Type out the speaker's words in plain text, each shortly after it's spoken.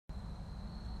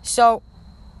So,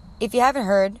 if you haven't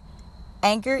heard,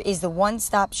 Anchor is the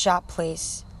one-stop shop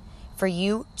place for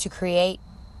you to create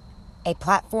a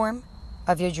platform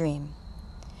of your dream.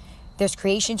 There's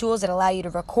creation tools that allow you to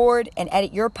record and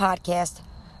edit your podcast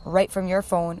right from your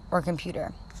phone or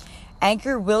computer.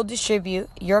 Anchor will distribute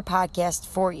your podcast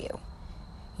for you.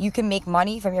 You can make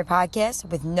money from your podcast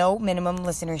with no minimum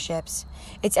listenerships.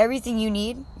 It's everything you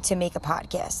need to make a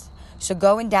podcast. So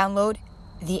go and download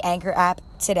the Anchor app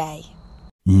today.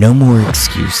 No more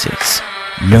excuses.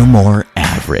 No more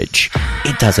average.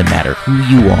 It doesn't matter who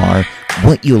you are,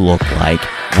 what you look like,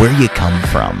 where you come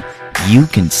from. You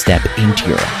can step into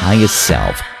your highest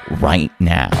self right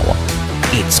now.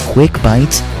 It's quick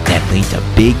bites that lead to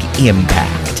big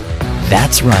impact.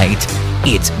 That's right.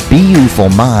 It's Beautiful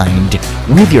Mind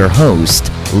with your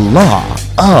host, Law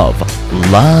of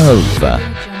Love.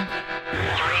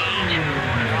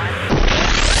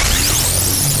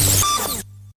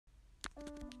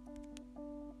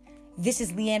 This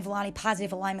is 𝙎𝙀𝘼𝙎𝙉,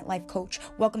 Positive Alignment Life Coach.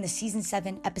 Welcome to Season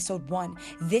 7, Episode 1.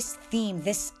 This theme,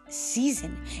 this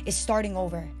season is starting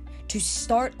over. To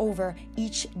start over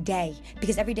each day.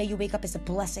 Because every day you wake up is a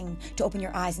blessing to open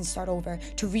your eyes and start over.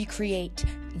 To recreate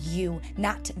you.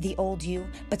 Not the old you,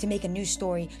 but to make a new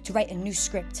story. To write a new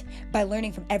script. By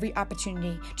learning from every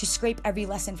opportunity. To scrape every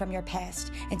lesson from your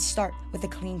past. And start with a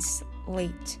clean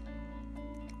slate.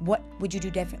 What would you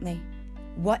do differently?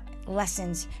 What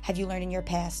lessons have you learned in your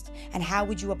past, and how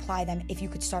would you apply them if you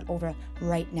could start over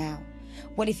right now?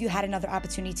 What if you had another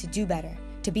opportunity to do better,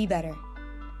 to be better?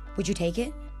 Would you take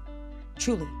it?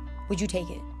 Truly, would you take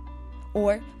it?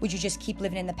 Or would you just keep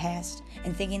living in the past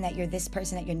and thinking that you're this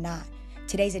person that you're not?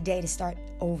 Today's a day to start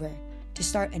over, to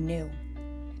start anew.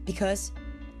 Because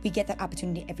we get that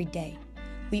opportunity every day.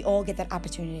 We all get that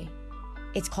opportunity.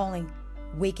 It's calling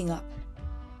waking up.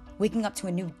 Waking up to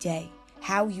a new day.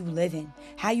 How you living,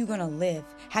 how you gonna live,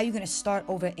 how you gonna start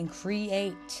over and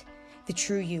create the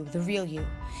true you, the real you.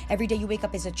 Every day you wake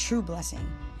up is a true blessing.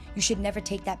 You should never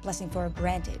take that blessing for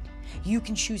granted. You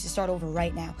can choose to start over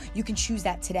right now. You can choose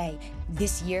that today,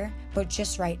 this year, but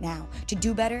just right now. To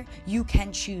do better, you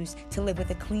can choose to live with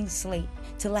a clean slate,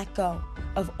 to let go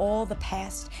of all the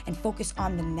past and focus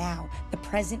on the now, the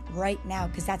present right now,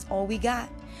 because that's all we got.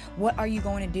 What are you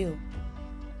going to do?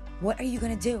 What are you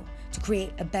going to do to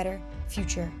create a better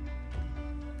future?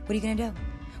 What are you going to do?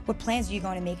 What plans are you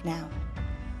going to make now?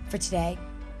 For today,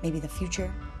 maybe the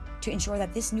future, to ensure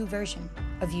that this new version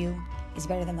of you is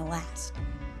better than the last.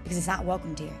 Because it's not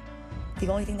welcomed here. The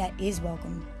only thing that is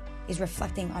welcome is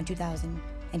reflecting on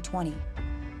 2020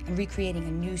 and recreating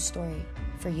a new story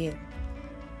for you.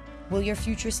 Will your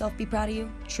future self be proud of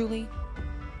you, truly?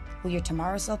 Will your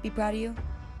tomorrow self be proud of you?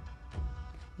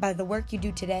 By the work you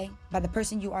do today, by the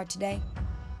person you are today,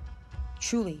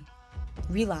 truly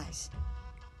realize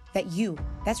that you,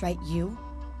 that's right, you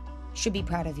should be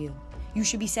proud of you. You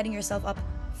should be setting yourself up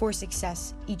for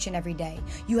success each and every day.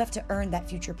 You have to earn that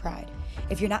future pride.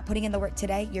 If you're not putting in the work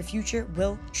today, your future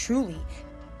will truly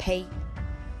pay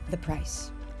the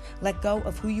price. Let go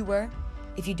of who you were.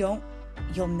 If you don't,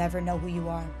 you'll never know who you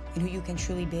are and who you can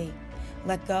truly be.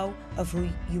 Let go of who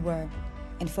you were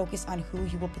and focus on who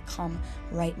you will become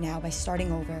right now by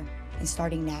starting over and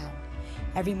starting now.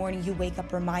 Every morning you wake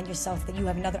up, remind yourself that you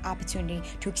have another opportunity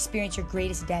to experience your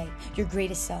greatest day, your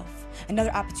greatest self.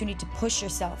 Another opportunity to push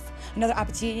yourself. Another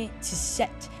opportunity to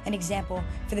set an example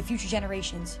for the future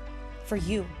generations, for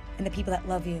you and the people that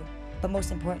love you, but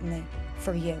most importantly,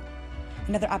 for you.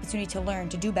 Another opportunity to learn,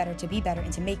 to do better, to be better,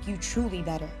 and to make you truly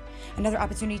better. Another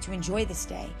opportunity to enjoy this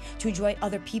day, to enjoy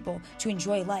other people, to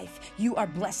enjoy life. You are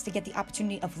blessed to get the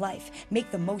opportunity of life.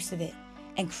 Make the most of it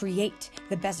and create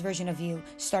the best version of you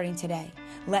starting today.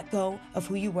 Let go of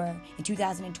who you were in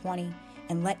 2020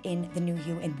 and let in the new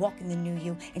you and walk in the new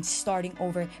you, and starting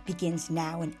over begins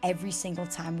now and every single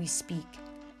time we speak.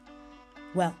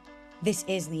 Well, this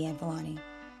is 𝙎𝙀𝘼𝙎𝙉,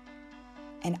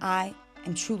 and I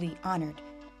am truly honored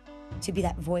to be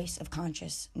that voice of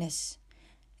consciousness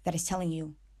that is telling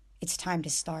you it's time to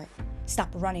start. Stop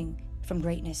running from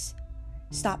greatness.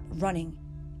 Stop running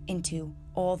into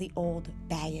all the old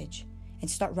baggage and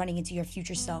start running into your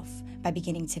future self by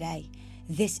beginning today.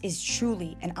 This is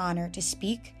truly an honor to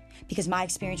speak because my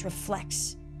experience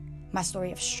reflects my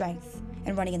story of strength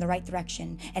and running in the right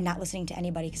direction and not listening to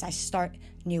anybody, because I start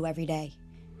new every day.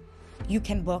 You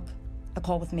can book a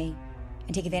call with me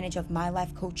and take advantage of my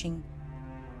life coaching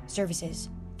services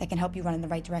that can help you run in the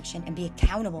right direction and be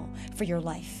accountable for your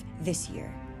life this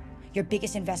year. Your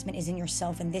biggest investment is in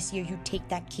yourself, and this year you take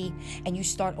that key and you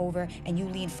start over and you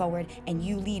lean forward, and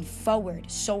you lean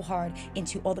forward so hard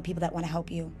into all the people that want to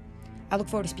help you. I look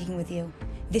forward to speaking with you.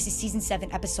 This is Season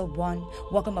 7, Episode 1.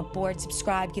 Welcome aboard.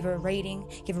 Subscribe, give her a rating,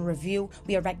 give a review.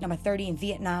 We are ranked number 30 in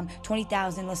Vietnam,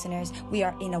 20,000 listeners. We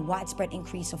are in a widespread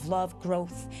increase of love,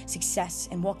 growth, success,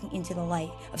 and walking into the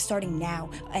light of starting now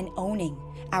and owning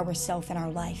ourselves and our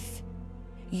life.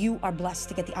 You are blessed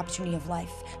to get the opportunity of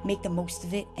life. Make the most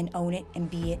of it and own it and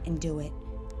be it and do it.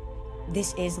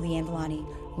 This is Leanne Villani.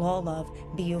 Law of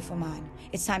Love, be you for mine.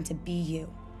 It's time to be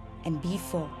you and be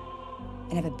full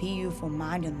and have a beautiful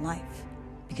mind and life.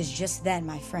 Because just then,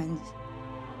 my friends,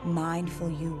 mindful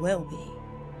you will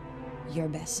be your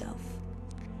best self.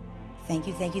 Thank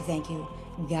you, thank you, thank you.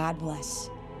 God bless.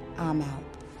 I'm out.